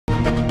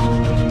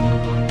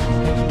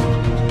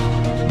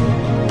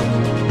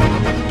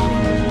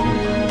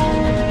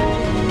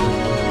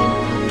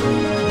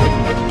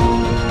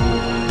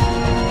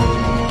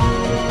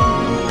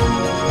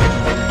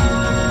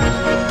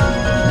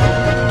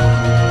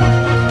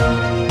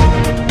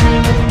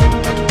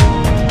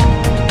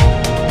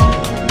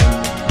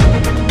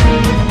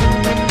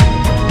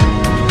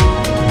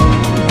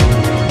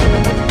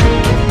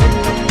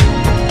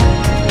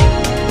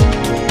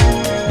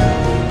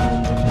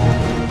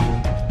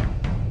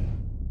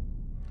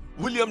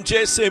William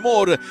J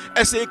Seymour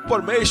ऐसे एक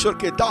परमेश्वर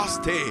के दास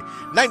थे।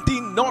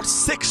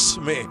 1906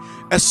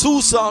 में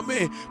असूसा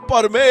में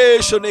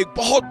परमेश्वर ने एक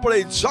बहुत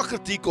बड़े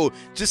जागृति को,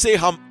 जिसे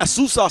हम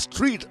असूसा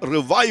स्ट्रीट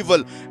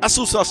रिवाइवल,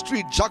 असूसा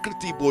स्ट्रीट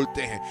जागृति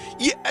बोलते हैं,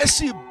 ये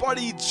ऐसी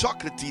बड़ी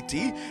जागृति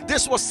थी।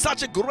 This was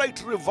such a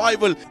great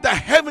revival. The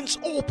heavens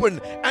opened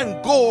and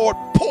God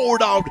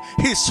poured out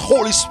His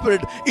Holy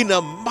Spirit in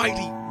a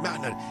mighty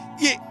manner.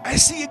 ये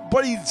ऐसी एक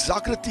बड़ी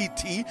जागृति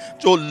थी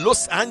जो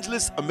लॉस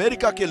एंजलिस,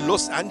 अमेरिका के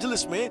लॉस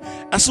एंजलिस में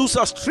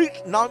असूसा स्ट्रीट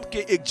नाम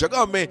के एक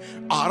जगह में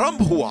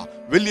आरंभ हुआ।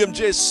 विलियम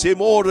जे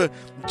सेमोर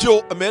जो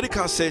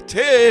अमेरिका से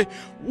थे,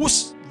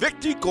 उस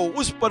व्यक्ति को,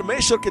 उस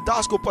परमेश्वर के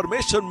दास को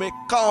परमेश्वर में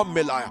काम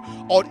में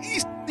लाया और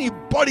इतनी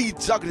बड़ी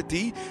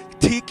जागृति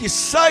थी कि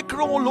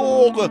सैकड़ों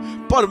लोग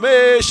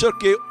परमेश्वर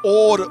के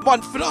ओर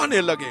मन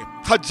फिराने लगे।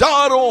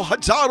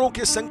 हजारों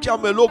की संख्या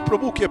में लोग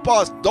प्रभु के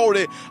पास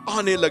दौड़े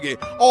आने लगे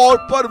और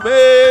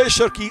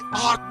परमेश्वर की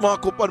आत्मा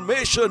को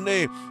परमेश्वर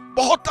ने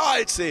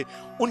बहुतायत से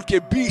उनके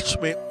बीच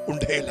में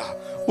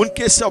उंडेला।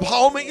 उनके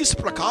स्वभाव में इस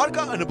प्रकार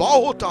का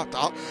अनुभव होता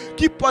था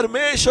कि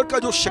परमेश्वर का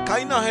जो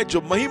शकाइना है,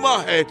 जो महिमा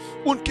है,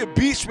 उनके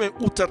बीच में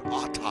उतर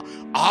आता।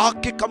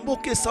 आग के खंभों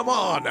के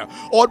समान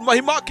और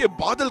महिमा के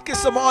बादल के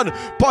समान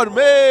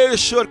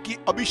परमेश्वर की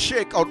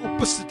अभिषेक और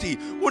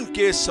उपस्थिति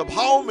उनके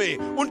स्वभाव में,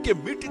 उनके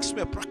मीटिंग्स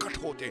में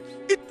प्रकट होते।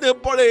 इतने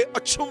बड़े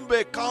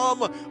अचंभे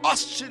काम,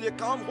 आश्चर्य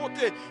काम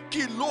होते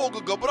कि लोग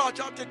घबरा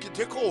जाते कि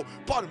देखो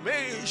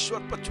परमेश्वर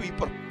पृथ्वी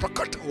पर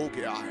प्रकट हो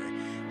गया है।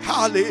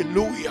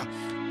 हालेलुया।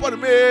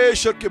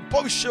 परमेश्वर के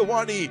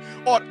भविष्यवाणी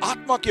और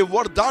आत्मा के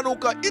वरदानों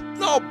का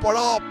इतना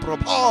बड़ा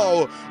प्रभाव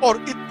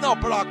और इतना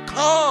बड़ा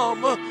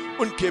काम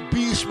उनके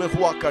बीच में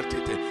हुआ करते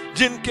थे।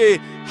 जिनके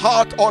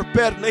हाथ और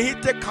पैर नहीं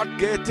थे, खट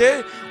गए थे,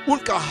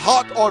 उनका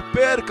हाथ और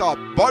पैर का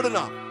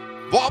बढ़ना,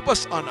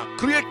 वापस आना,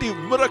 क्रिएटिव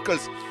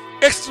मिरेकल्स,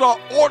 एक्स्ट्रा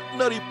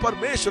ऑर्डिनरी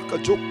परमेश्वर का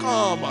जो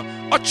काम,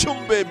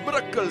 अचंभे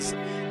मिरेकल्स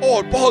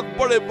और बहुत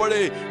बड़े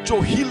बड़े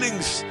जो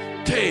हीलिंग्स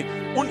थे,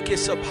 उनके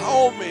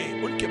स्वभाव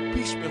में, उनके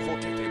बीच में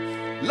होते थे।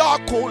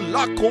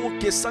 लाखों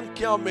के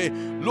संख्या में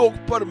लोग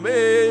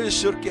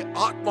परमेश्वर के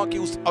आत्मा के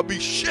उस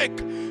अभिषेक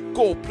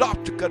को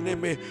प्राप्त करने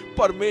में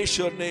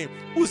परमेश्वर ने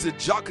उस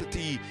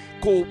जागृति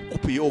को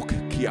उपयोग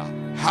किया।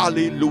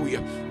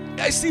 हालेलुया।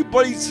 ऐसी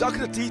बड़ी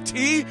जागृति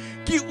थी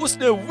कि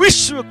उसने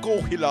विश्व को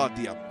हिला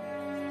दिया।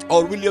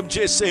 और विलियम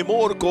जे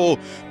सेमोर को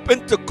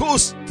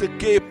पेंतकोस्त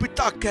के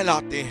पिता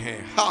कहलाते हैं।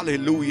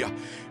 हालेलुया।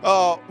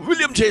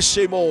 विलियम जे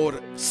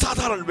सेमोर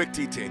साधारण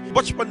व्यक्ति थे।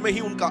 बचपन में ही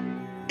उनका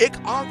एक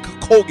आंख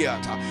खो गया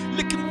था,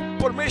 लेकिन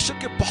परमेश्वर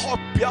के बहुत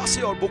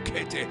प्यासे और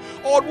भूखे थे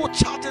और वो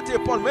चाहते थे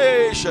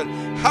परमेश्वर,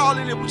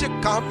 हालेलुया, मुझे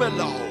काम में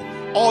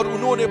लाओ। और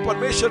उन्होंने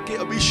परमेश्वर के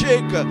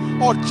अभिषेक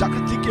और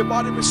जागृति के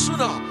बारे में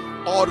सुना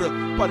और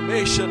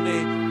परमेश्वर ने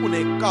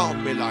उन्हें काम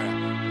में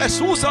लाया।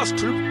 असूसा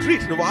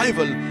स्ट्रीट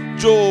रिवाइवल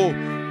जो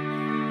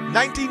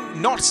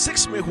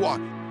 1906 में हुआ,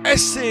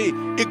 ऐसे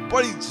एक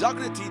बड़ी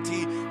जागृति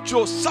थी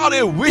जो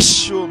सारे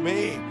विश्व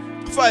में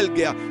फैल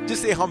गया,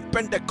 जिसे हम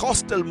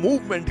पेंटेकोस्टल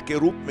मूवमेंट के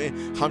रूप में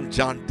हम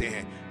जानते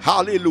हैं।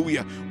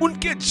 हालेलुया।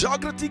 उनके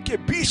जागृति के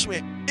बीच में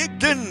एक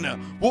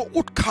दिन वो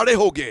उठ खड़े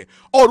हो गए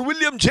और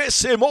विलियम जे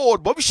सेमोर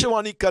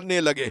भविष्यवाणी करने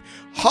लगे।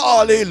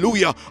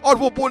 हालेलुया। और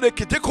वो बोले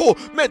कि देखो,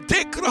 मैं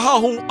देख रहा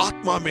हूं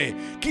आत्मा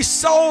में कि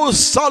 100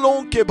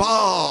 सालों के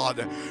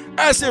बाद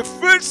ऐसे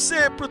फिर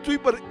से पृथ्वी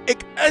पर एक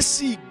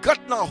ऐसी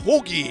घटना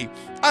होगी,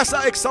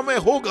 ऐसा एक समय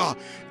होगा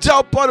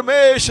जब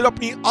परमेश्वर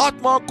अपनी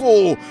आत्मा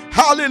को,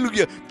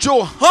 हालेलुया,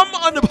 जो हम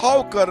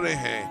अनुभव कर रहे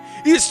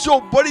हैं, इस जो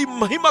बड़ी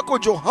महिमा को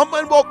जो हम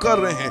अनुभव कर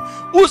रहे हैं,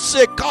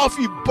 उससे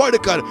काफी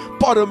बढ़कर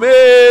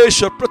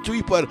परमेश्वर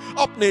पृथ्वी पर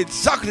अपने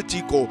जागृति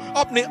को,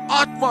 अपने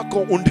आत्मा को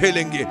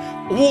उंडेलेंगे।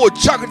 वो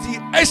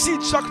जागृति ऐसी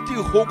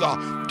जागृति होगा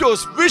जो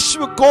उस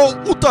विश्व को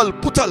उथल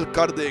पुथल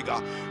कर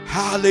देगा।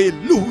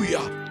 हालेलुया।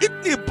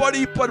 इतनी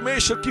बड़ी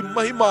परमेश्वर की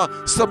महिमा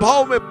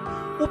सभाओं में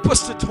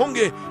उपस्थित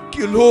होंगे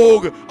कि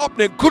लोग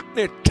अपने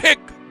घुटने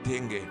टेक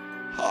देंगे।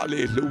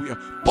 हालेलुया।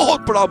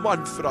 बहुत बड़ा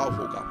मन फिराव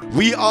होगा।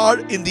 We are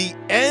in the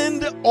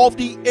end of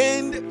the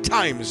end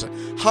times.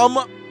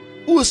 हम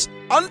उस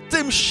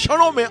अंतिम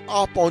क्षणों में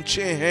आ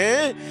पहुंचे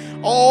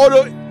हैं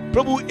और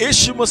प्रभु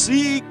यीशु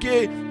मसीह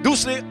के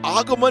दूसरे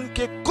आगमन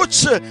के कुछ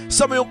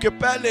समयों के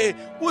पहले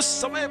उस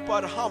समय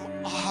पर हम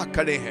आ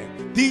खड़े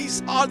हैं। These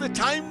are the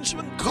times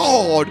when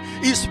God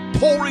is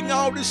pouring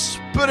out His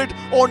Spirit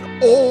on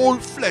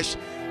all flesh.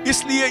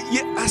 इसलिए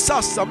ये ऐसा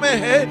समय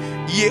है,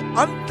 ये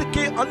अंत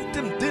के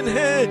अंतिम दिन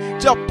है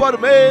जब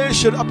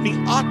परमेश्वर अपनी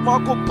आत्मा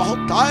को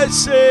बहुतायत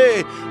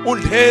से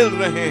उंडेल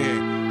रहे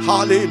हैं।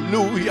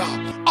 हालेलुया।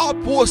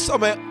 अब वो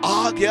समय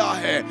आ गया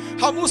है,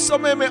 हम उस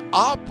समय में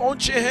आ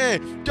पहुंचे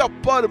हैं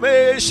जब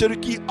परमेश्वर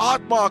की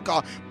आत्मा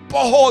का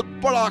बहुत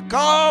बड़ा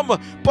काम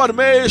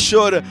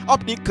परमेश्वर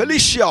अपनी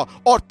कलीसिया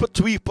और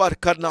पृथ्वी पर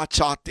करना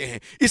चाहते हैं।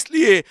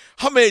 इसलिए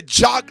हमें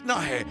जागना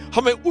है,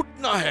 हमें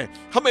उठना है,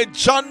 हमें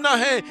जानना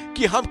है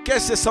कि हम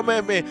कैसे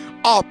समय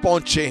में आ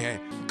पहुंचे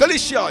हैं।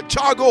 कलीसिया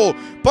जागो,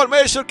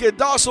 परमेश्वर के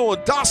दासों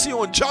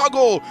दासियों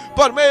जागो,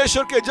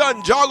 परमेश्वर के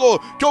जन जागो,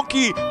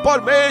 क्योंकि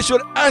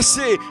परमेश्वर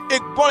ऐसे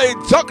एक बड़े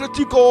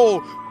जागृति को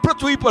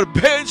पृथ्वी पर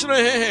भेज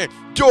रहे हैं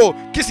जो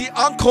किसी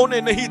आंखों ने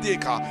नहीं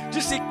देखा,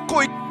 जिसे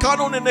कोई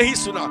कानों ने नहीं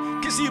सुना,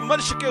 किसी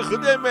मनुष्य के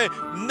हृदय में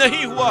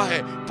नहीं हुआ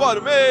है।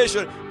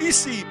 परमेश्वर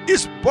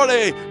इस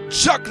बड़े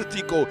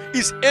जागृति को,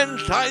 इस एंड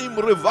टाइम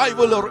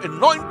रिवाइवल और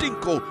अनॉइंटिंग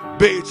को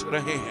भेज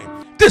रहे हैं।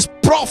 This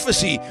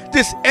prophecy,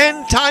 this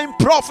end time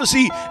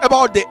prophecy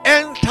about the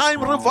end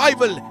time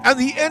revival and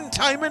the end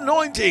time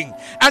anointing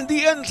and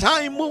the end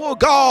time move of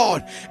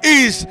God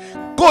is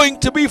going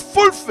to be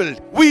fulfilled.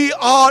 We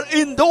are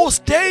in those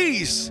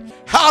days.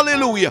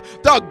 Hallelujah.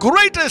 The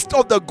greatest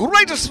of the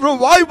greatest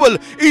revival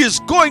is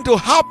going to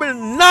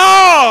happen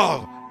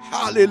now.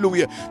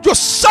 Hallelujah. जो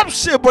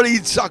सबसे बड़ी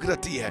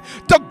जागृति है,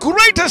 the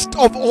greatest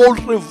of all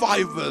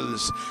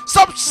revivals,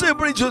 सबसे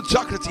बड़ी जो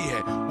जागृति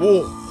है वो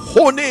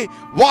होने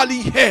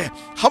वाली है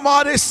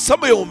हमारे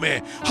समयों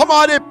में,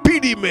 हमारे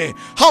पीढ़ी में।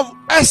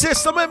 हम ऐसे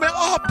समय में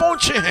आ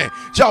पहुंचे हैं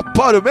जब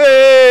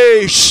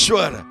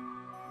परमेश्वर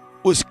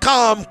उस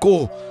काम को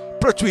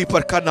पृथ्वी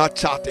पर करना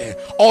चाहते हैं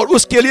और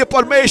उसके लिए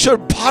परमेश्वर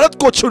भारत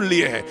को चुन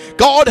लिए हैं।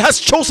 God has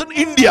chosen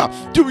India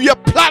to be a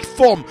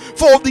platform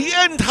for the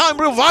end time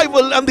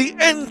revival and the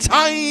end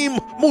time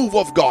move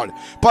of God.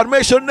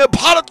 परमेश्वर ने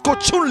भारत को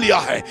चुन लिया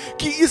है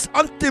कि इस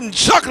अंतिम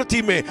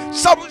जागृति में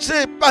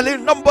सबसे पहले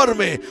नंबर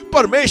में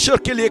परमेश्वर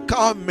के लिए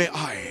काम में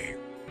आए।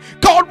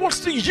 God wants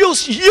to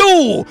use you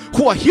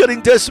who are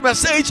hearing this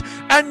message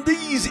and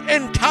these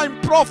end time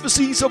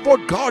prophecies of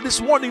what God is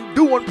wanting to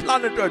do on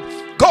planet Earth.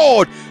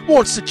 God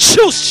wants to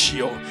choose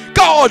you.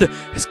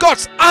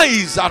 God's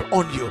eyes are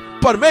on you.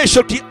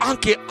 परमेश्वर की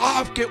आंखें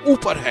आपके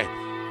ऊपर है।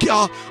 क्या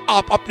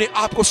आप अपने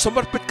आप को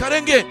समर्पित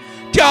करेंगे?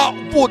 क्या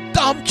वो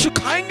दाम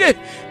चुकाएंगे?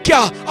 क्या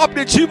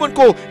अपने जीवन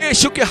को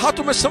यीशु के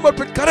हाथों में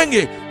समर्पित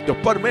करेंगे? तो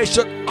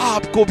परमेश्वर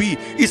आपको भी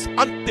इस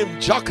अंतिम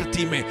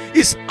जागृति में,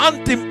 इस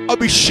अंतिम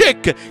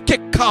अभिषेक के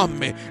काम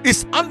में,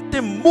 इस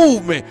अंतिम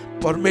मूव में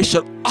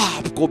परमेश्वर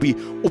आपको भी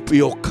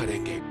उपयोग करे।